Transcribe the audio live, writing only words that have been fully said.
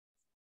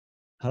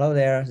Hello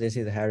there, this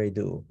is Harry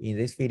Du. In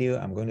this video,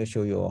 I'm going to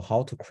show you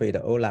how to create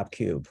an OLAP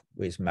cube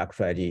with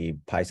MicroStrategy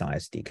Python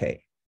SDK,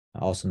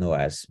 also known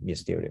as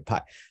mstrio-py.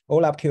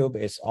 OLAP cube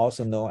is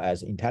also known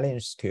as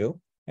intelligence cube,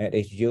 and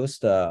it uses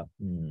the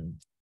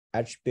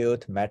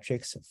attribute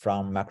matrix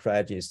from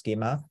MicroStrategy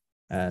schema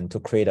and to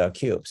create a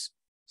cubes.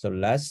 So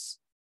let's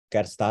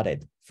get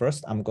started.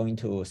 First, I'm going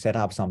to set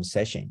up some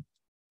session.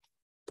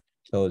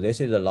 So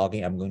this is the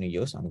login I'm going to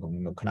use. I'm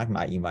going to connect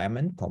my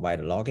environment,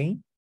 provide a login.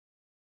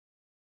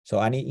 So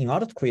in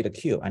order to create a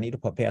queue, I need to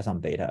prepare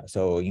some data.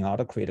 So in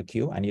order to create a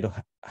queue, I need to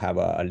have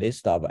a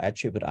list of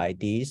attribute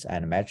IDs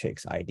and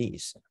matrix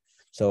IDs.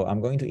 So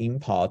I'm going to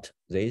import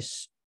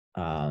these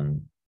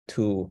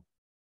two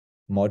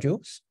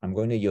modules. I'm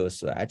going to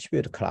use the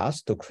attribute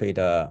class to create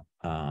a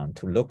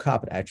to look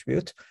up the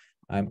attribute.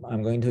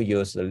 I'm going to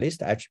use the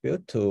list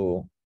attribute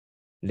to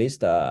list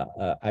the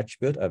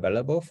attribute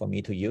available for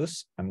me to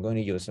use. I'm going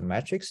to use a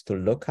matrix to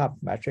look up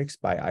matrix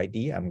by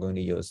ID. I'm going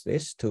to use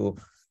this to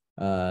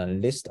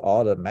list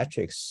all the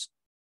metrics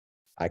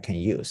I can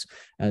use.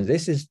 And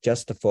this is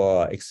just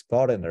for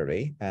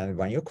exploratory. And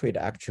when you create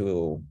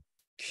actual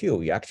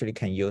queue, you actually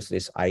can use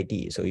this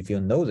ID. So if you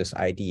know this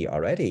ID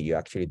already, you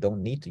actually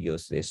don't need to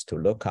use this to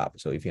look up.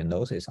 So if you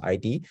know this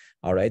ID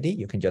already,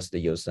 you can just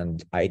use an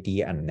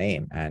ID and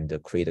name and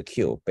create a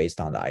queue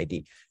based on the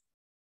ID.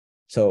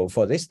 So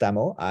for this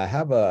demo, I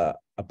have a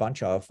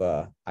bunch of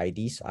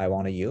IDs I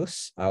want to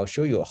use. I'll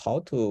show you how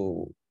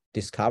to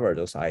discover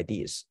those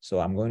IDs. So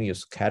I'm going to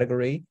use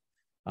category,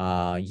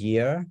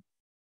 year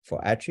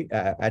for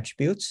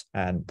attributes,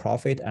 and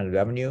profit and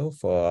revenue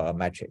for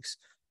metrics.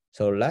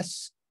 So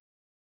let's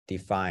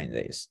define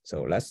this.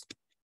 So let's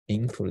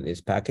include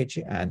this package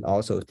and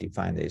also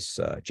define this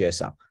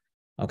JSON.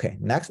 Okay,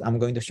 next I'm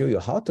going to show you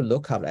how to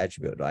look up the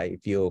attribute, right?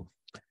 If you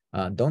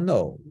don't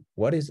know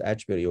what is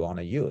attribute you want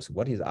to use,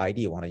 what is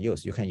ID you want to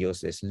use, you can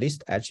use this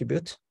list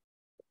attribute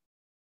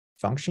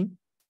function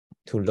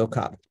to look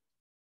up.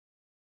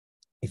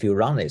 If you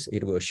run this,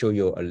 it will show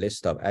you a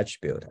list of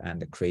attribute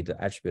and create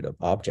the attribute of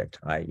object,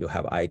 right? You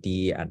have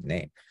ID and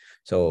name.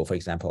 So for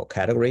example,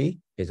 category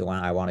is the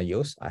one I want to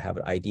use. I have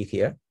an ID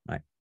here,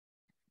 right?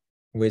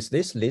 With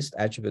this list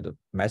attribute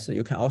method,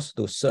 you can also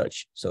do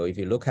search. So if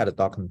you look at the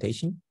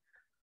documentation,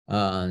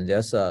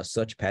 there's a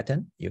search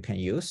pattern you can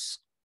use.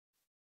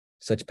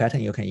 Search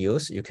pattern you can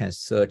use. You can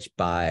search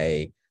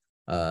by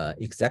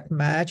exact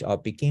match or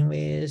begin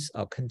with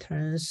or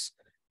contains,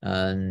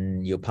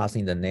 and you pass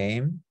in the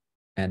name.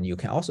 And you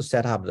can also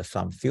set up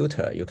some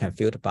filter. You can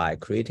filter by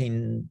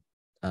creating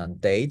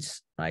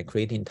dates, right?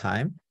 Creating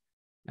time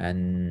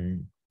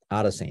and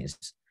other things.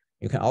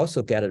 You can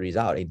also get a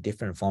result in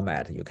different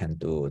format. You can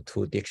do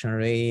two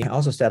dictionary. You can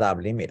also set up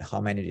limit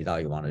how many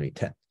results you want to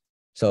return.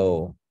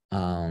 So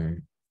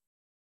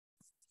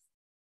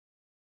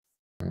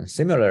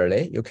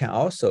similarly, you can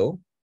also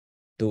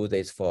do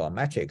this for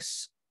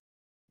metrics.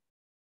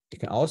 You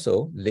can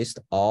also list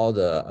all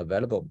the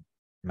available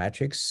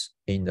metrics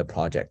in the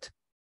project.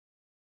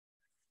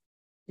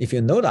 If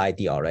you know the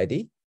ID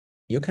already,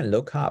 you can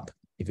look up.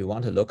 If you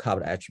want to look up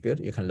the attribute,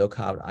 you can look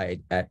up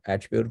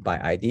attribute by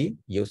ID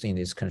using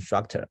this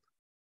constructor.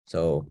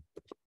 So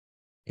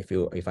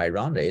if I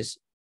run this,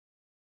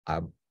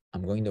 I'm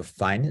going to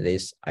find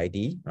this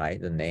ID,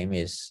 right? The name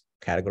is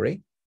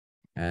category.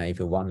 And if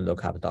you want to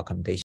look up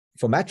documentation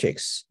for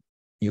metrics,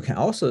 you can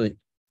also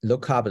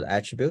look up the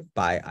attribute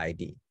by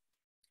ID.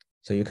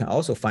 So you can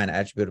also find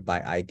attribute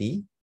by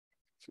ID.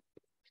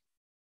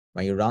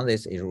 When you run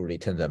this, it will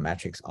return the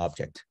matrix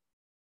object.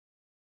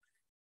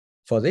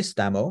 For this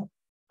demo,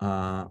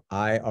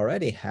 I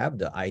already have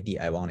the ID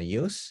I want to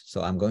use.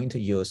 So I'm going to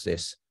use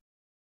this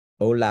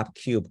OLAP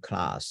cube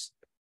class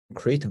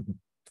create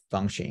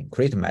function,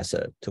 create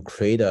method to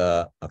create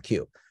a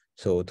cube.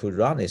 So to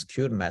run this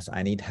cube method,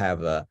 I need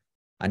to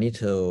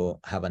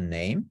have a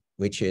name,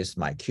 which is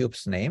my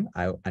cube's name.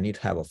 I need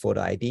to have a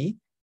folder ID,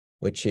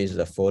 which is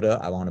the folder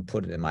I want to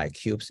put my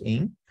cubes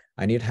in.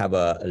 I need to have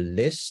a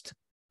list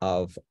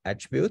of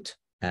attribute,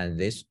 and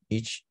this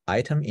each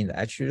item in the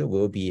attribute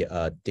will be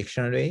a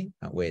dictionary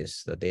with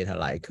the data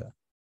like,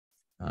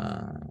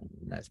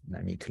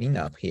 let me clean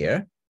up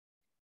here.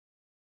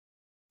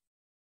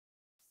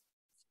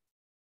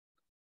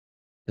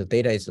 The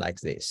data is like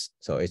this.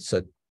 So it's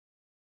a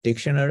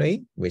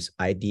dictionary with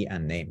ID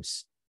and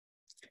names.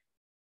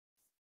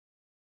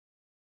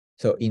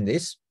 So in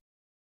this,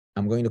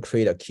 I'm going to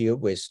create a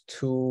cube with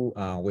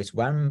with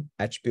one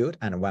attribute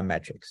and one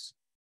matrix.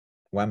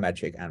 One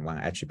metric and one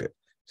attribute.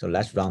 So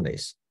let's run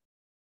this.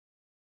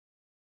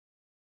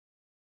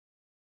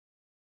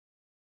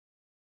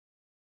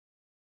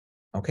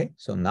 Okay,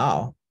 so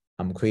now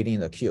I'm creating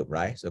the cube,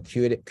 right? So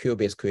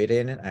cube is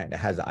created and it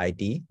has the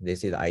ID.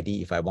 This is the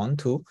ID. If I want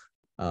to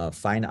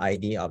find the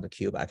ID of the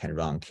cube, I can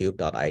run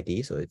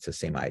cube.id. So it's the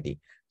same ID.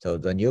 So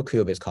the new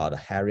cube is called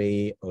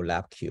Harry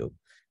OLAP cube.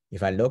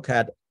 If I look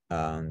at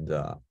my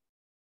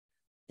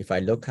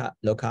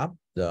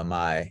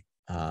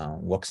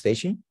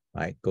workstation,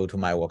 right? Go to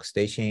my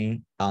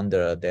workstation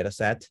under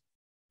dataset,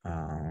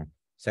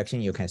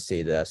 section, you can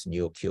see there's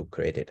new cube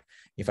created.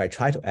 If I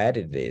try to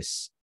edit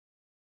this,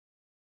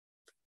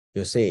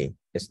 you see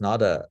it's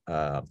not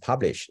a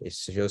published. It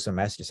shows a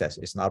message says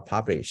it's not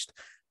published.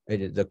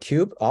 The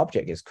cube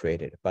object is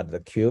created, but the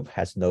cube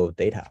has no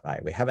data,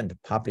 right? We haven't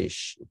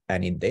published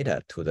any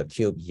data to the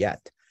cube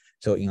yet.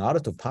 So in order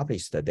to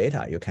publish the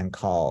data, you can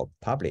call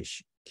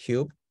publish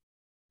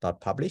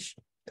cube.publish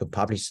to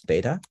publish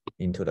data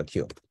into the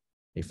cube.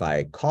 If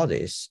I call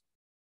this,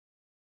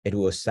 it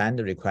will send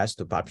the request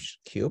to publish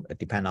cube.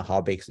 Depending on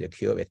how big is the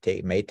cube,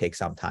 it may take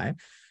some time.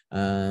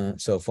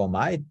 So for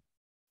my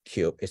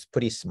cube, it's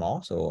pretty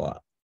small. So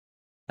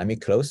let me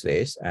close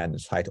this and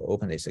try to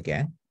open this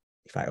again.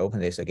 If I open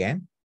this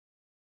again,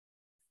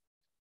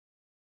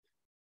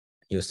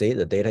 you see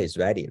the data is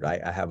ready,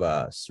 right? I have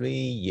 3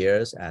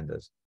 years and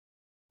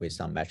with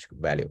some metric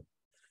value.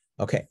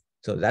 Okay,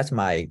 so that's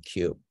my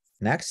cube.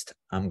 Next,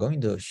 I'm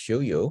going to show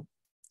you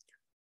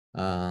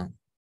some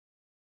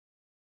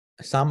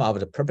of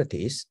the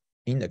properties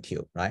in the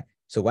cube, right?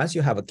 So once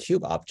you have a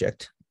cube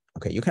object,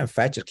 okay, you can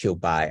fetch the cube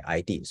by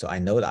ID. So I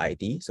know the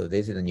ID. So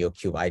this is the new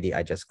cube ID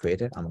I just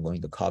created. I'm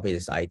going to copy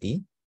this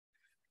ID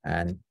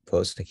and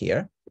post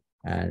here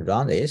and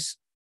run this.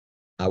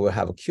 I will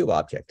have a cube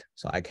object.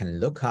 So I can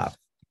look up,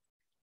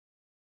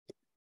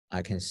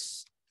 I can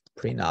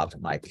print out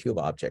my cube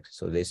object.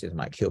 So this is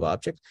my cube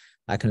object.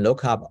 I can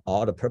look up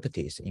all the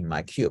properties in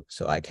my cube.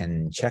 So I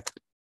can check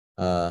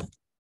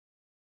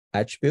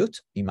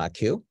attribute in my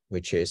cube,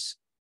 which is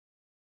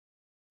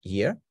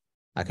year.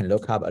 I can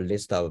look up a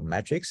list of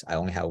metrics. I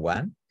only have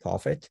one,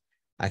 profit.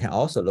 I can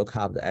also look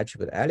up the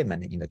attribute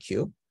element in the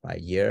cube. By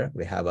year,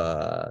 we have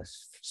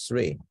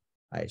three,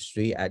 right?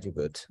 3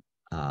 attribute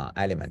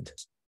element.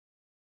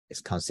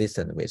 It's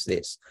consistent with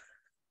this.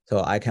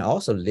 So I can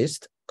also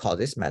call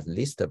this method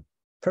list the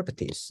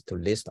properties to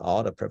list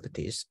all the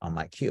properties on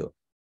my cube.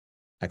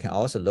 I can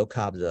also look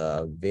up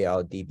the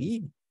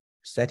VLDB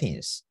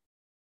settings,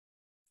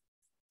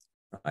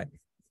 right?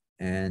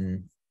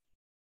 And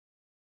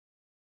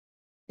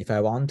if I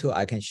want to,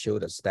 I can show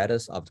the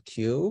status of the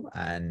cube,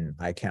 and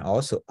I can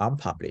also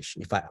unpublish.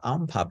 If I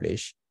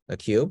unpublish the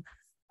cube,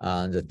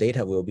 the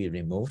data will be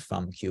removed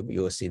from the cube.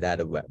 You will see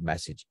that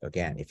message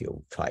again if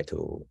you try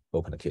to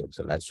open the cube.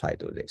 So let's try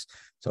to do this.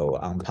 So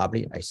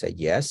unpublish, I say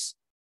yes.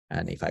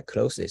 And if I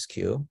close this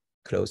cube,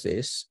 close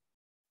this,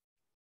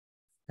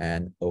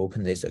 and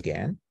open this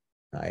again,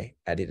 I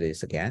edit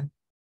this again,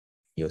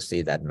 you'll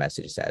see that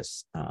message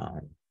says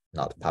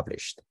not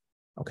published.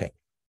 Okay.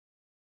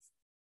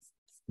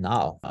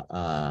 Now,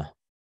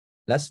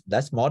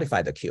 let's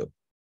modify the cube.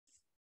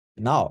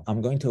 Now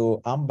I'm going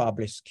to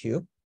unpublish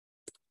cube.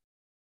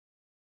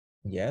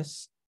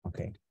 Yes,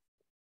 okay.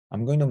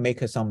 I'm going to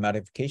make some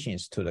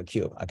modifications to the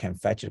cube. I can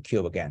fetch the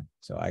cube again.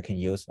 So I can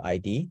use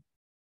ID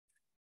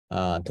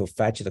to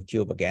fetch the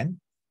cube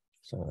again.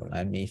 So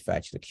let me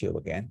fetch the cube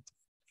again.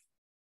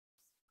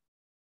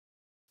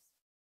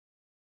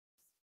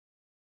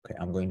 Okay,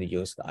 I'm going to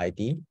use the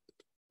ID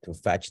to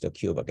fetch the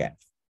cube again.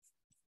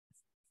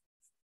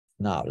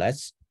 Now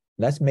let's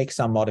make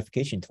some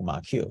modification to my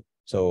cube.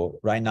 So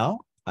right now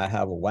I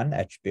have 1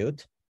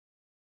 attribute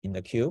in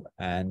the cube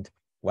and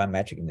 1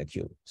 metric in the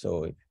cube.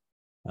 So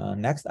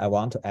next I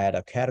want to add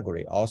a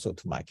category also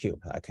to my cube.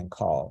 I can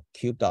call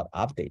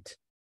cube.update.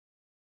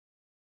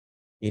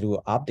 It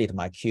will update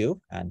my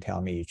cube and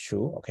tell me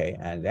true. Okay,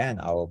 and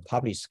then I will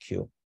publish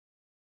cube.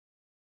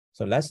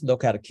 So let's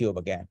look at the cube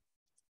again.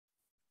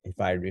 If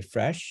I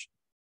refresh,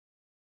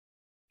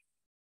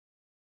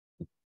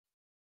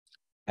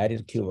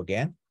 edit cube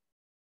again,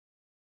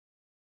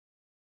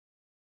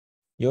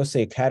 you'll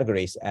see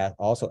categories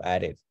also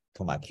added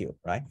to my cube,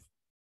 right?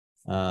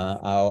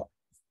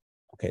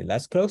 Okay,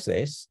 let's close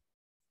this.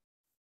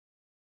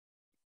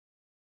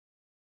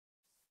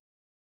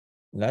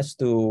 Let's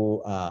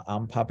do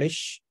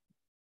unpublish.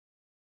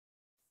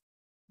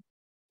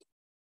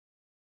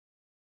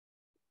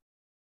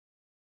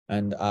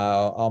 And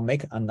I'll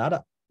make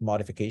another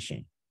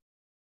modification.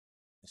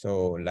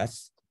 So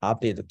let's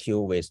update the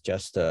cube with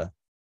just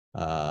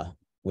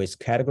with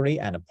category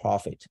and a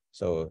profit.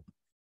 So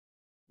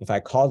if I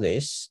call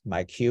this,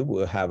 my cube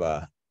will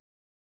have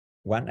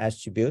 1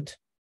 attribute,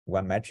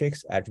 1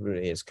 metrics.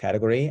 Attribute is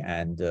category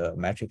and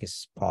metric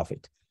is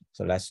profit.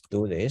 So let's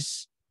do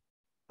this,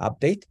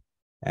 update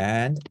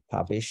and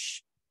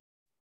publish.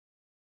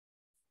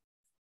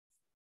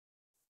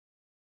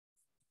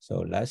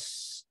 So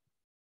let's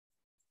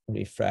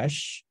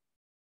refresh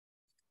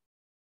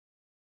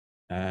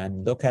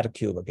and look at the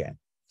cube again.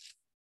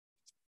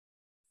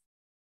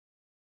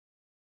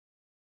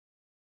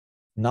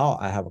 Now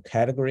I have a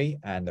category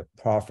and a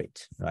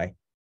profit, right?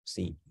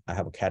 See, I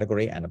have a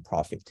category and a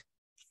profit.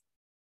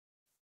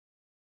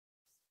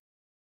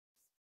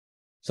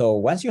 So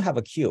once you have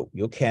a cube,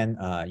 you can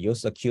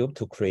use the cube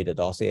to create a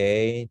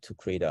dossier, to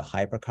create a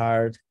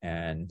hypercard,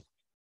 and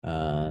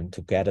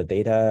to get the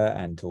data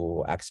and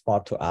to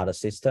export to other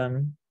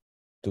system,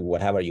 do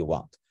whatever you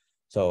want.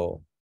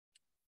 So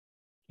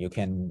you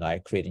can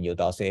like create a new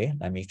dossier.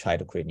 Let me try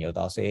to create a new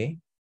dossier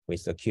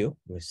with the cube.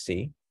 We'll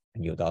see a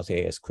new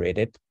dossier is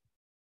created.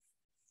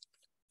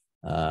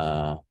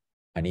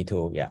 I need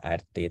to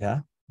add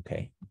data.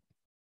 Okay,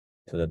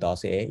 to the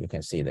dossier, you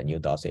can see the new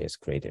dossier is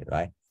created,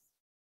 right?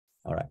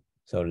 All right,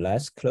 so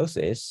let's close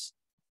this.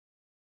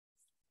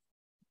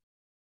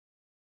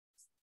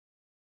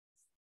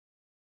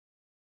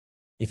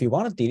 If you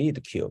want to delete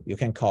the cube, you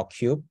can call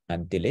cube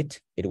and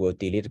delete. It will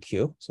delete the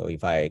cube. So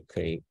if I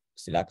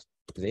select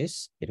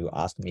this, it will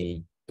ask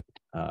me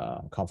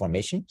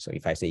confirmation. So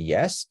if I say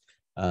yes,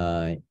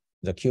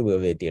 the cube will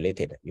be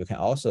deleted. You can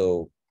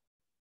also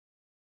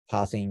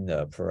pass in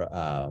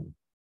the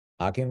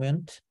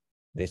argument.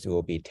 This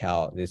will be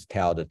tell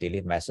the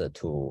delete method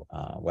to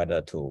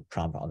whether to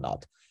prompt or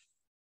not.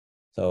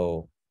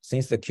 So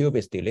since the cube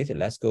is deleted,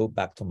 let's go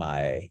back to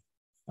my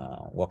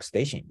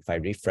workstation. If I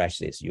refresh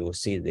this, you will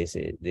see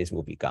this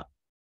will be gone.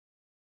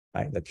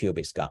 Right, the cube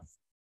is gone.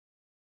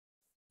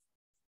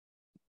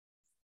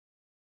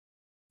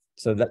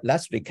 So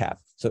let's recap.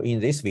 So in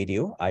this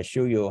video, I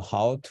show you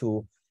how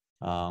to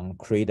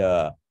create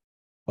a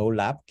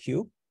OLAP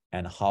cube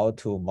and how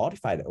to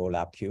modify the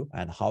OLAP cube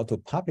and how to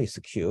publish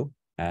the cube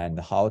and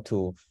how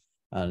to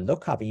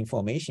look up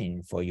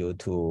information for you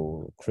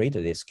to create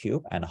this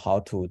cube and how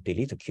to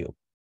delete the cube.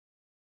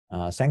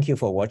 Thank you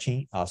for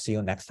watching. I'll see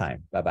you next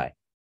time. Bye-bye.